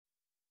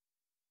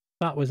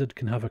That wizard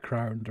can have a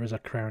crown. There is a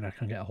crown I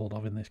can get a hold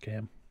of in this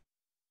game.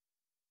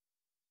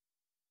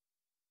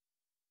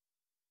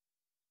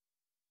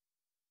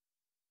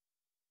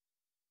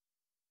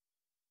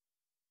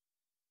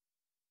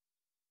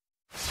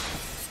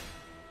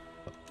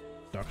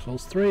 Dark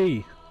Souls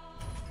 3!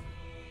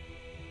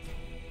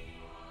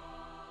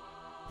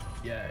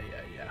 Yeah.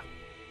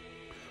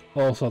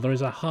 Also, there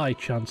is a high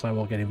chance I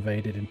will get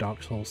invaded in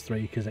Dark Souls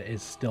 3 because it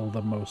is still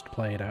the most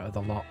played out of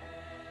the lot.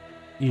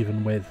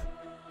 Even with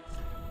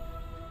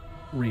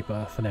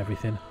Rebirth and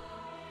everything.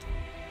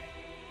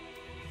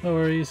 No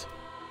worries.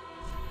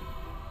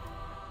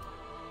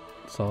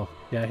 So,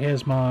 yeah,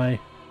 here's my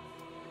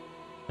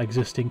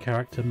existing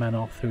character,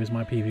 Menoth, who is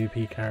my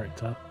PvP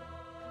character.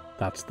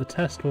 That's the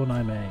test one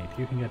I made.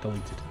 You can get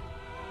deleted.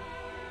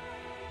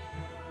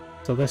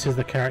 So this is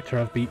the character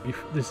I've beat.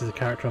 This is the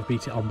character I've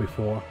beat it on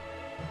before,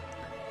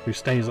 who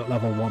stays at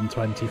level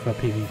 120 for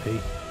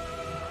PvP.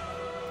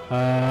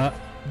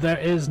 There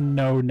is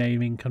no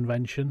naming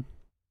convention.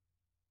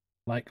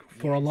 Like,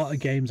 for a lot of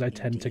games I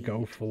tend to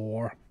go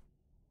for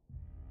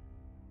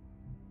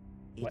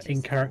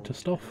in-character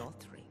stuff.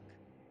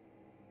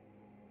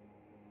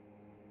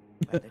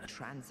 Where the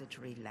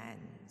transitory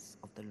lands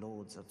of the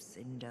Lords of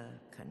Cinder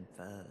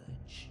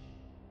converge.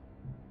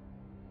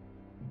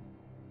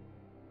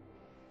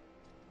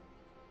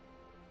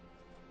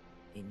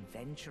 In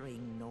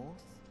venturing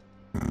north,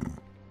 the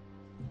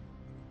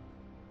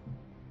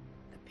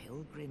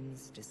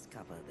pilgrims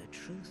discover the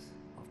truth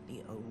of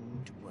the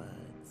old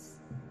words.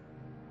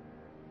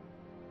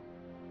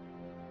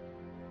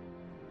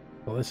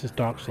 Well, this is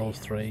Dark Souls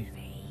 3.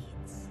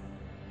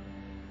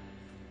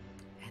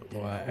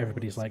 Where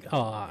everybody's like,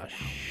 ah,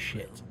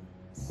 shit.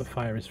 The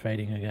fire is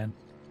fading again.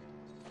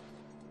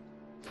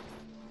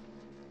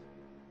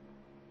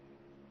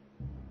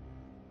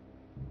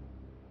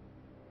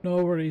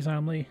 No worries,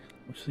 Amley.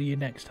 We'll see you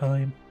next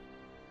time.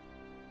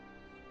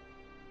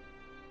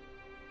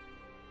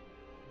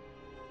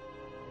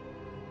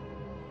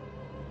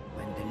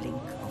 When the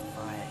link of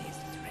fire is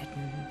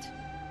threatened,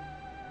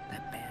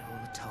 the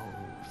bell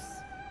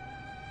tolls,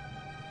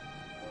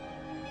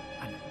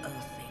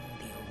 unearthing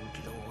the old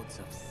Lords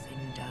of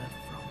Cinder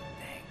from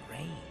their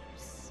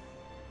graves.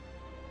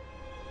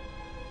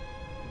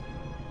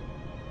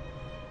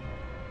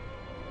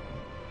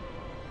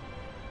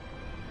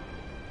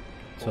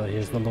 So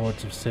here's the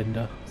Lords of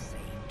Cinder.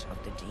 Saint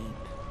of the Deep.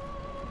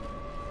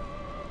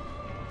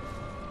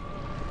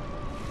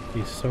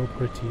 He's so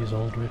pretty, is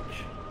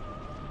Aldrich.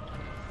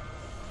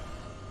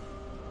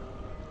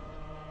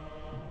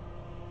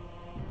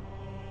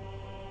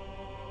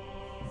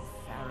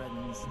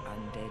 Farron's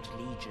undead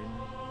legion,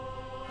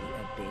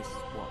 the Abyss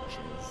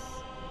Watchers.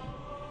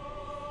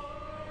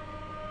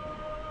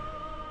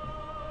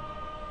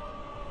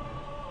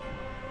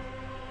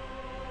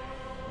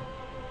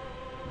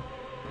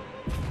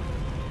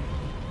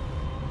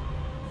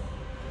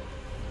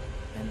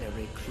 And the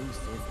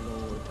reclusive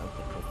lord of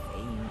the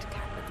profaned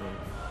capital.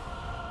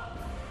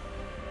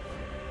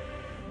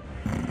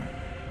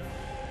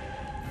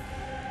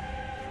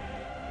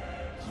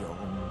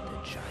 Yon the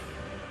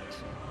Giant.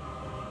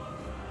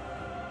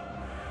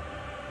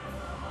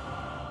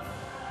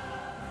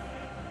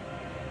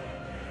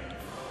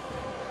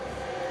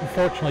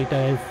 Unfortunately,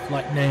 Dave,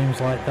 like, names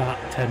like that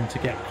tend to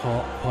get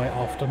caught quite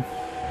often.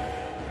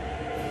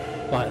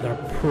 Like, they're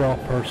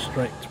proper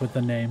strict with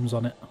the names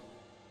on it.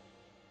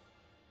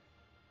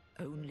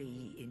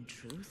 Only in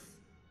truth,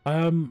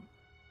 Out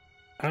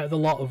of a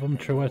lot of them,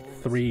 True Earth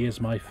 3 is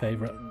my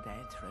favourite. in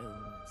their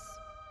thrones.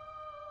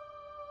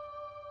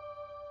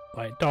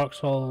 Like Dark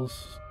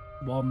Souls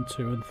 1,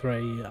 2 and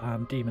 3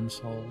 and Demon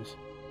Souls.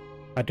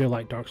 I do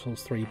like Dark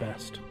Souls 3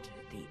 best.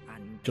 The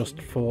Just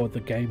for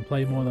the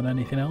gameplay more than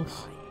anything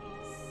else.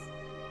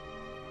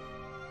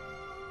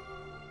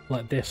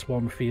 Like, this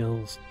one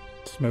feels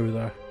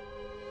smoother.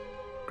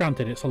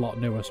 Granted, it's a lot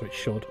newer, so it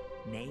should.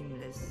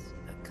 nameless,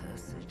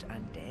 accursed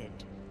undead.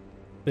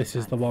 This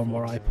is the one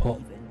where I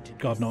put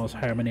God knows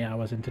how many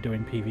hours into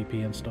doing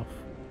PvP and stuff.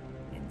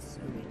 And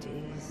so it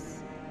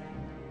is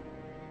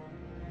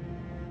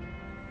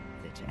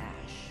that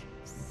ash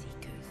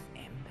seeketh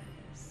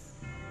embers.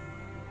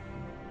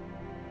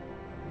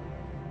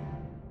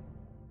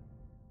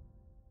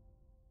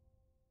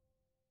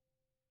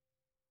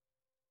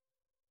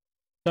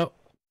 So,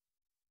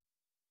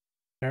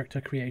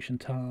 character creation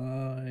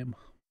time.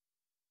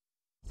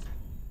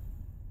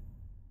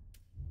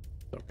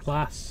 So,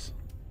 class.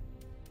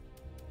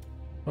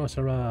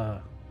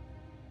 Sorcerer.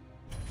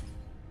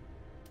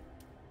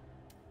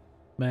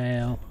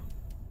 Male.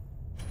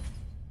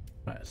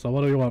 Right, so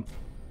what do we want?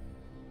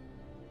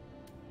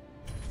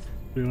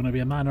 Do we want to be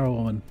a man or a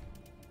woman?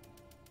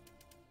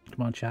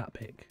 Come on, chat,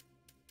 pick.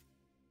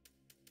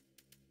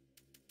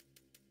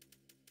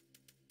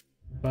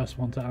 First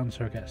one to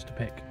answer gets to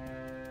pick.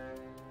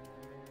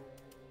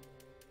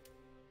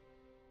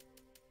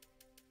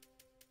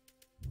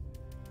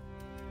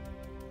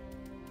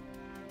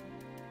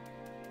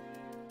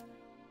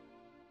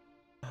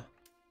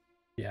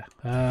 Yeah,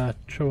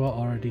 Trua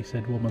already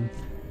said woman.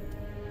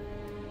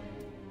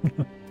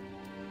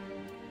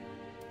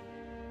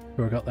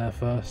 Who got there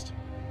first?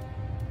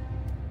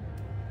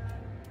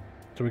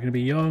 So we're going to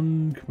be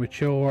young,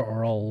 mature,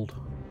 or old?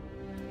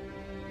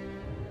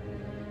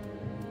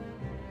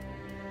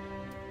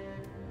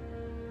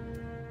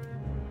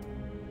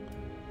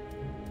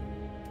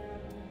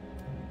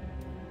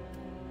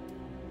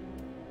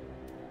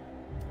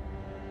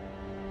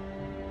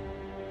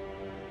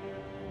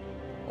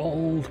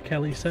 Old,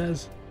 Kelly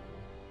says.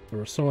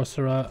 We're a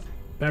sorcerer.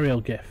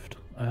 Burial gift.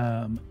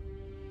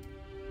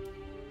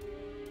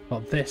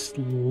 But this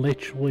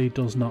literally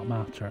does not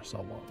matter. So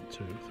 1,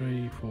 2,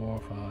 3,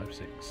 4, 5,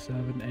 6,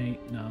 7,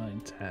 8,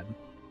 9, 10.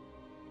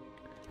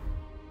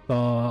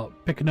 So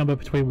pick a number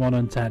between 1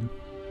 and 10.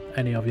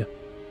 Any of you.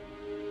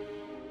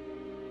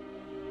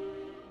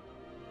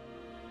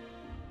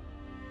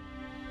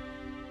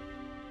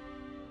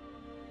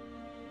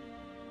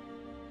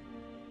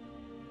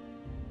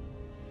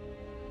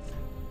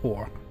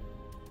 Four.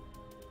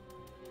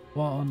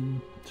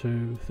 1,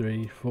 2,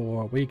 3,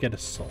 4. We get a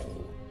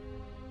soul.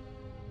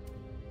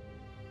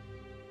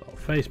 So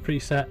face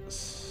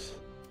presets.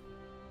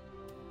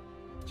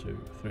 2,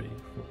 3, 4,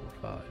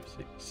 5,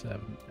 6,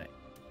 7, 8,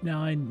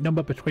 9.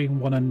 Number between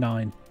 1 and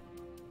 9.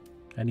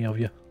 Any of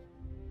you?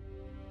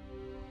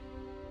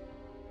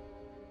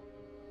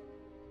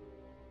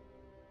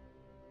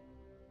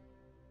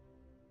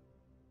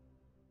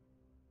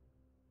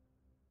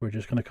 We're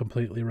just going to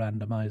completely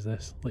randomize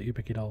this. Let you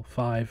pick it all.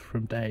 5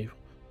 from Dave.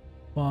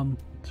 1,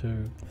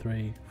 2,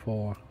 3,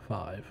 4,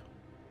 5.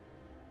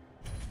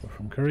 4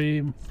 from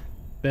Kareem.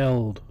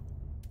 Build.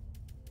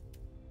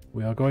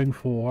 We are going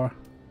for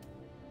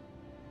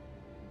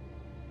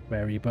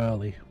very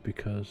burly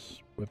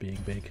because we're being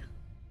big.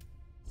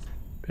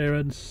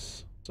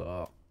 Appearance.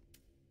 So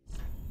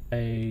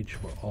age,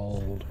 we're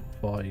old.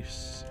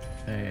 Voice,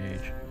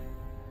 age,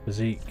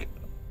 physique.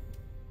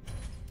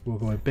 We're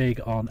going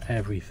big on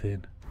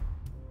everything.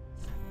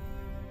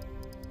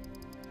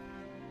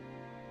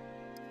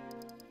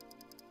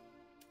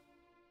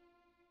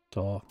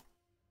 So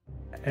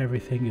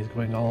everything is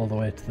going all the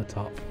way to the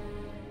top.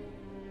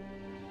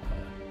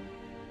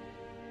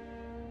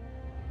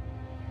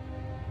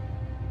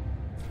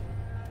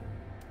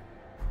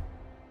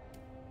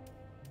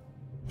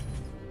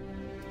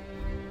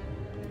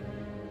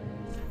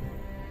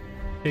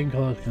 Skin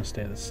color can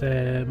stay the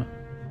same.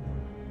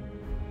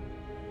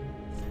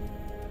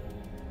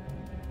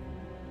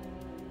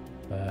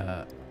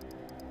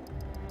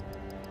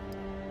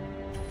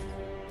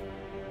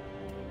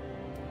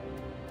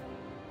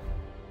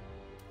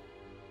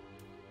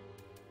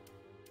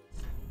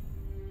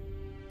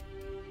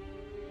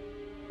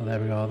 Well, there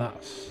we go,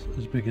 that's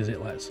as big as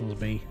it lets us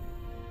be.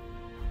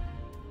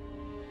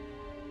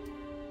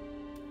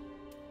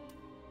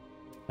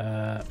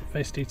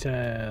 Face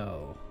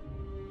detail.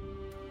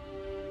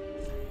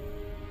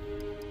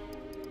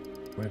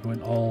 We're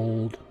going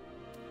old.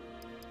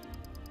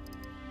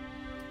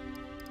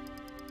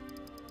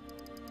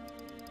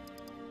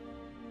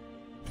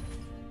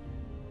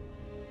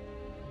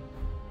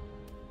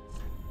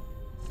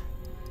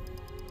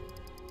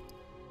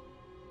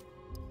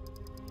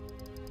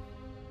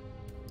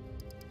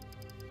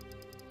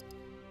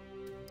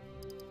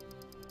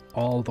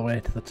 All the way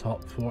to the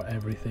top for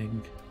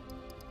everything.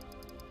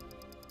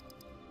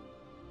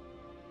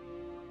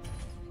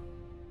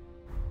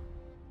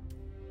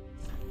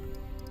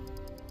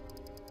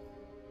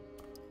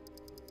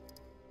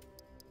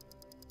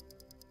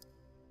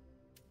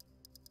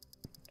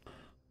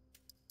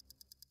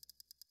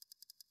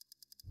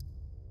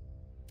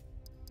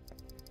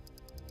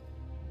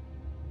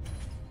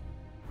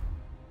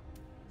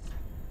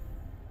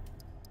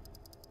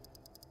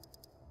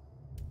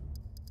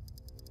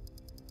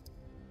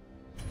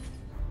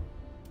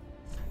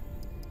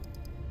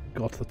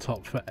 Go to the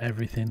top for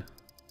everything.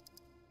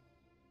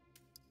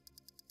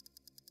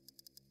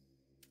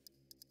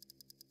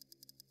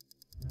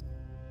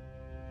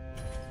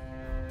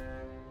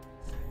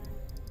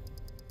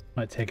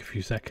 Might take a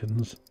few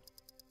seconds.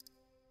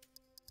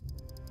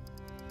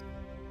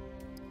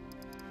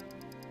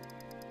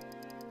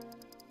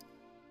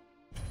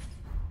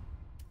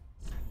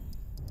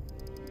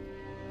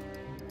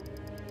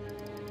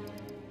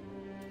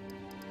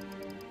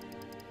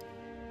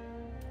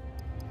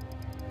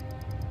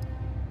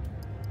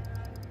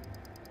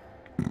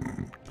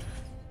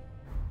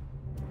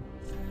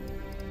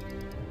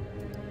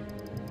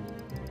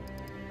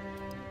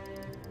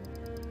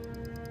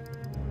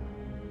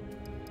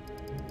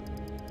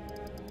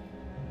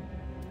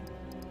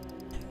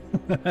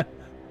 There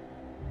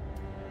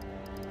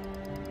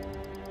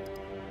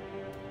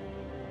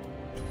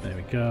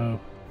we go.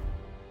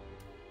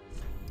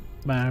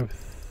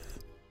 Mouth.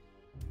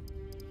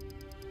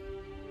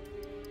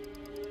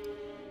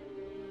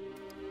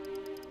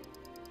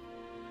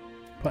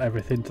 Put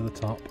everything to the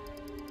top.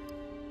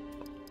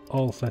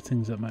 All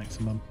settings at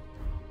maximum.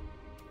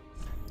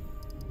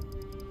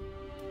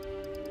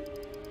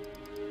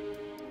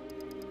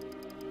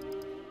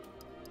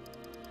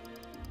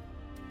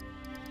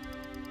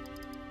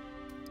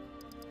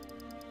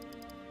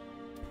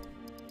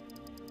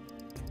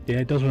 Yeah,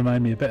 it does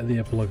remind me a bit of the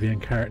Oblivion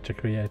character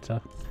creator.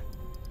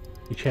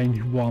 You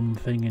change one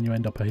thing and you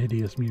end up a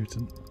hideous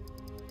mutant.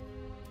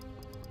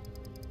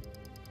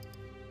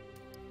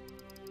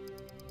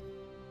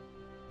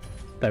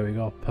 There we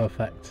go,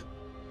 perfect.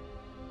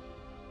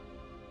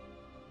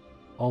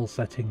 All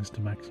settings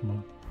to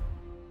maximum.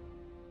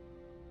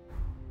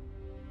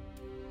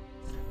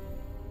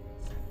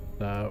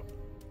 So,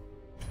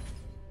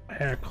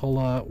 hair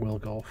colour, we'll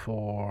go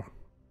for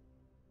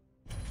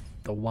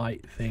the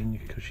white thing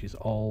because she's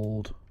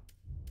old.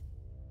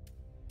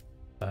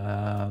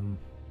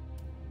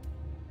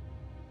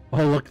 Oh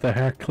look, the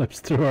hair clips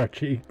through our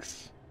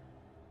cheeks.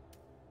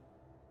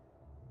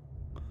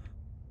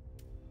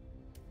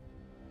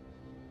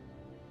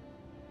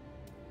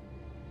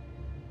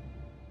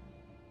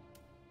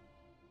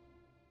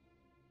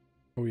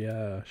 Oh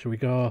yeah, should we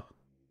go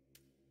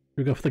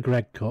for the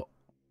Greg cut?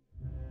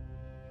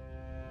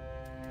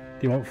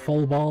 Do you want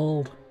full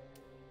bald,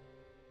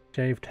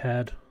 shaved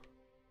head,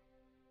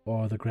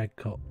 or the Greg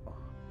cut?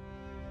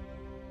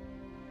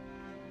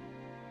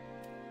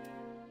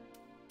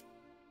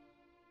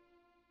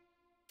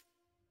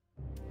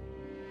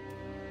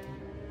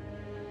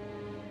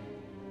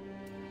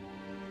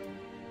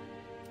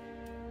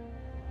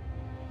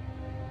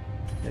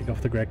 Yeah, go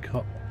for the Greg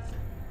cut.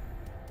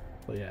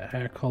 But yeah,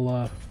 hair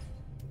colour,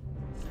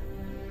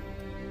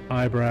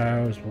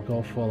 eyebrows, we'll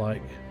go for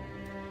like...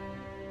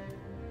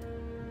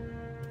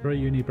 Is there a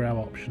unibrow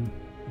option?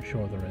 I'm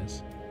sure there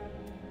is.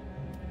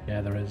 Yeah,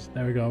 there is.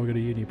 There we go, we got a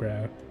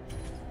unibrow.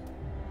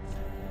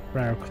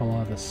 Brow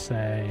colour the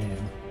same.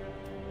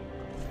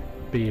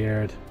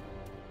 Beard.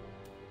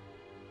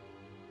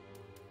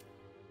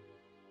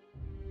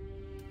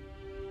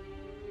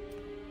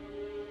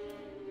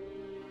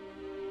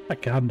 I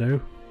can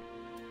do.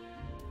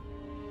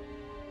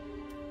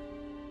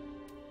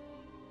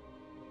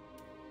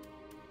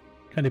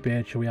 What kind of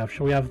beard shall we have?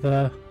 Shall we have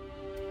the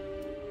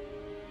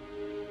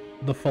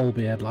full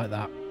beard like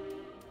that?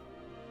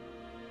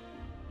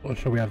 Or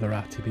shall we have the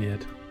ratty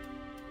beard?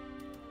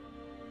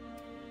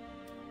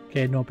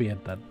 Okay, no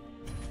beard then.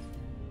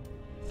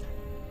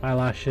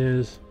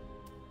 Eyelashes.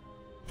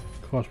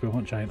 Of course we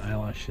want giant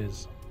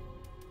eyelashes.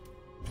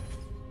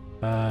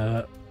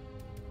 Hair.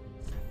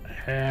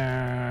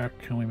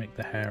 Can we make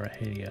the hair a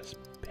hideous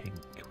pink?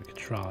 We could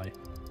try.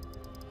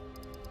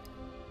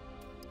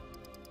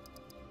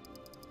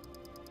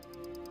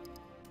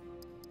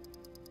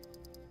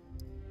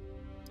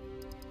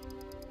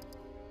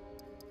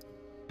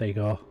 There you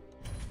go.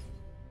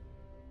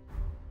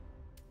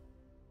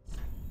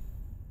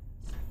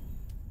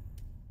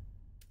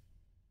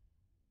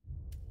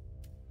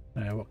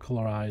 Now, what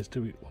colour eyes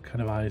do we? What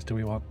kind of eyes do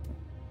we want?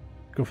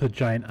 Go for the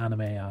giant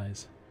anime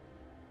eyes.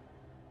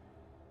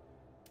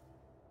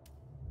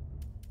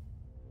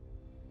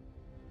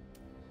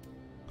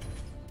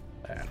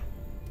 There.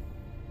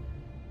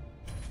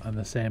 And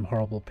the same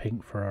horrible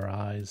pink for our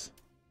eyes.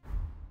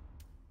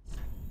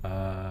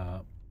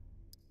 Oh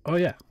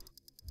yeah.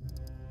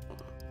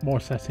 More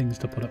settings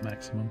to put at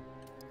maximum.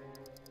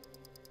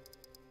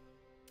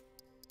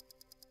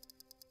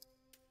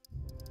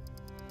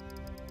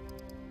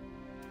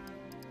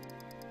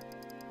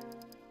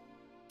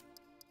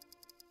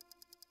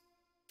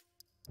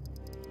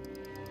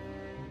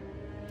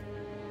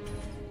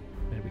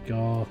 There we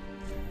go.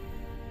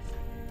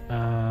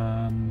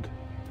 And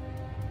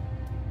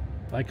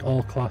like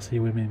all classy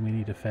women, we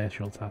need a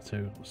facial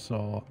tattoo,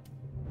 so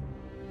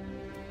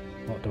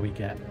what do we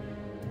get?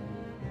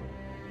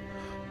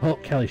 Oh,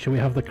 Kelly, should we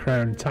have the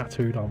crown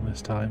tattooed on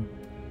this time?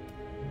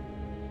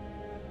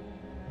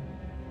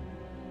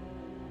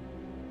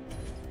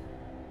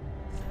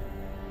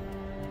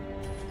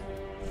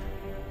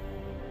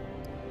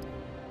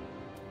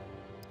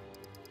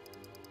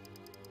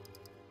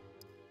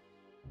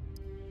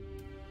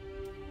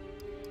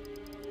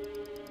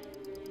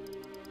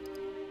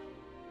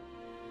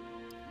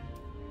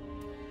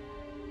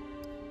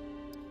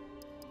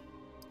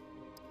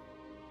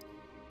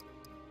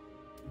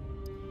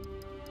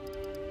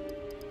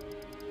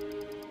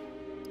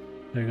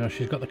 There you go,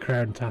 she's got the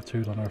crown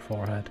tattooed on her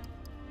forehead.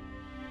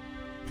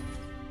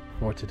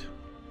 Sorted.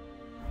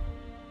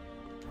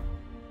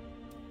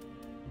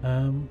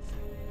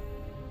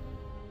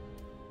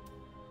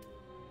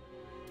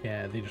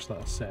 Yeah, they just let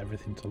us set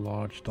everything to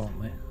large,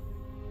 don't they?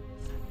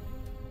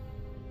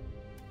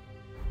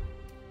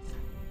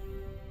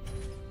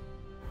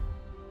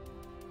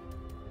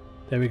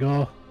 There we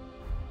go.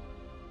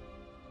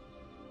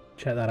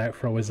 Check that out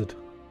for a wizard.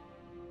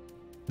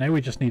 Now we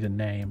just need a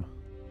name.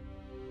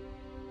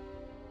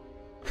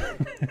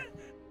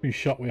 We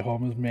shot with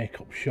Homer's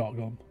makeup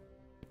shotgun.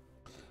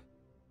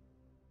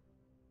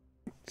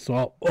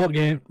 So,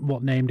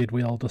 what name did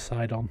we all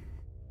decide on?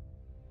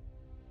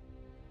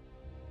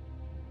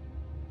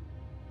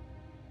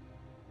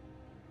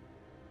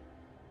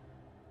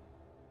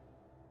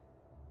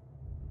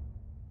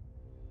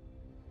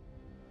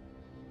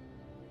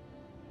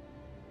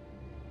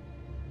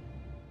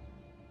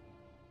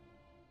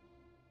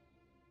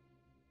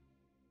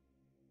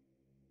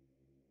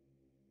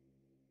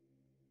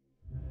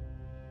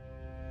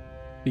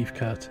 Beef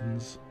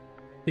curtains.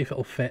 See if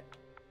it'll fit.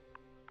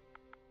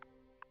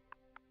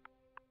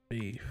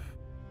 Beef.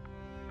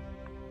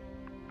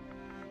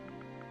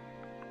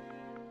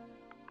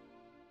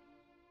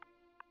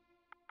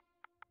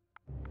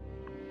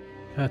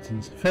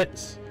 Curtains.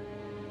 Fits.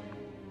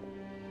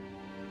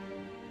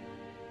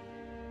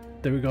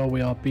 There we go, we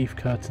are Beef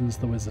Curtains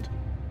the Wizard.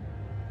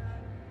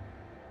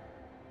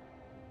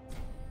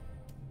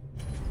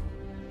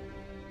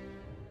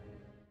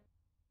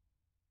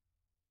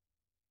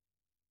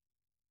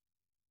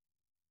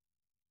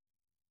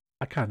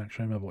 I can't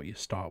actually remember what you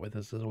start with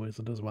as a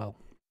wizard as well.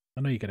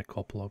 I know you get a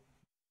couple of...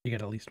 You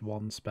get at least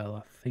one spell.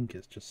 I think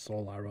it's just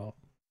Soul Arrow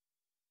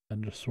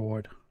and a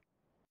sword.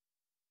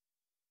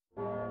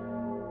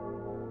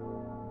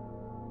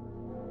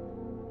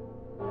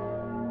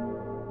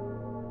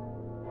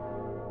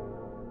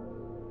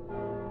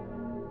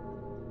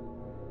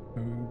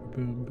 Boom,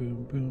 boom,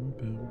 boom, boom,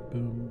 boom,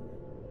 boom.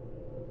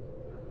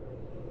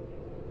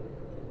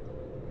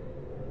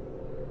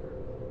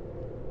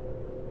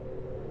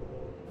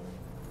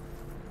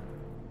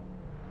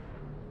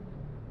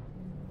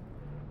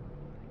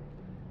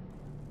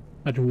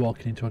 Imagine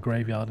walking into a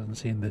graveyard and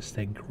seeing this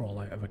thing crawl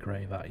out of a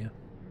grave at you.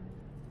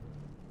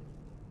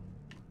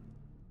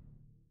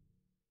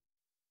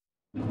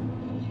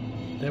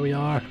 There we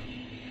are.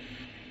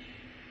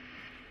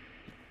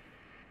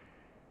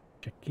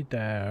 Check it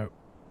out.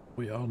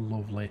 We are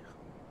lovely.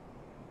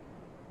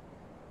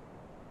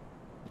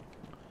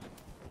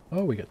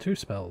 Oh, we got two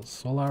spells.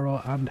 Soul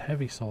Arrow and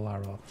Heavy Soul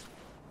Arrow.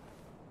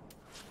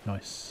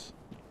 Nice.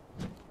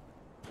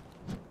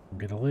 We'll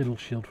get a little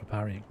shield for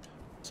parrying.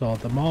 So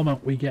the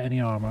moment we get any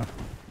armor,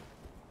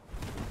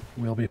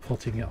 we'll be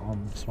putting it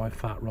on, so I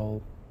fat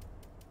roll.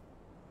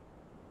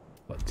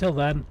 But till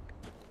then,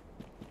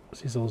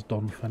 Sizzle's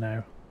done for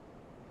now.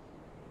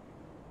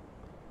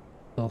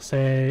 So I'll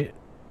say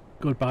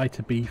goodbye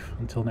to Beef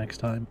until next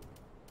time.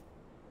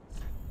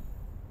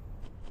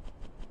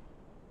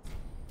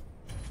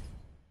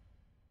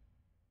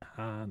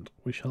 And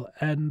we shall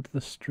end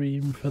the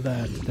stream for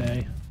there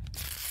today.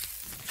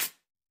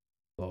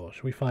 So,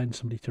 shall we find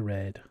somebody to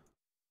raid?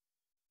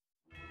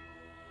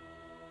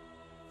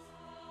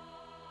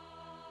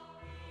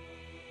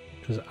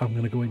 Because I'm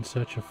going to go in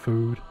search of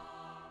food.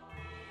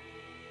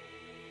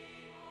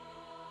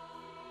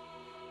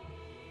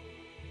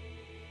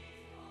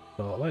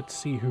 So let's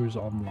see who's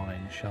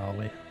online, shall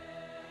we?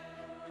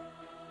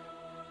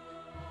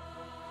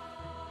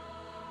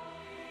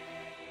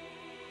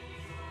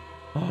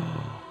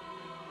 Oh,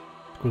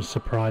 let's go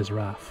surprise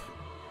Raph.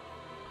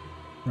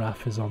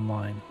 Raph is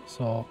online,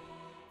 so...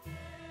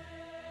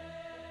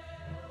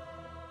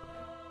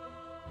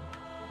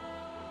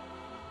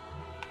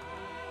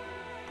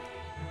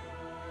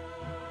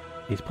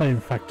 He's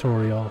playing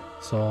Factorial,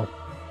 so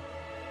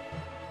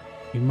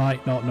he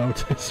might not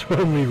notice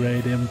when we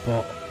raid him,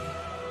 but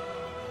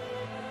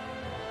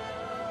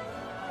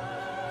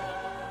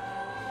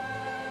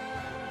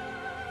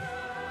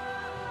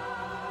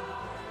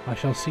I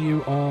shall see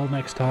you all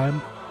next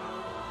time.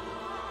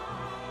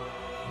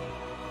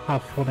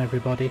 Have fun,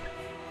 everybody,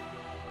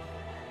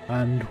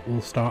 and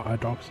we'll start our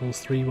Dark Souls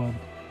 3 one.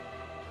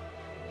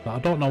 But I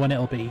don't know when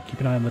it'll be.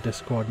 Keep an eye on the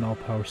Discord and I'll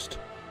post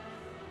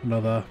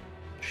another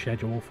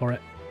schedule for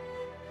it.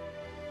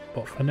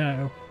 But for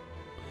now,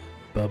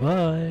 bye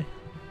bye.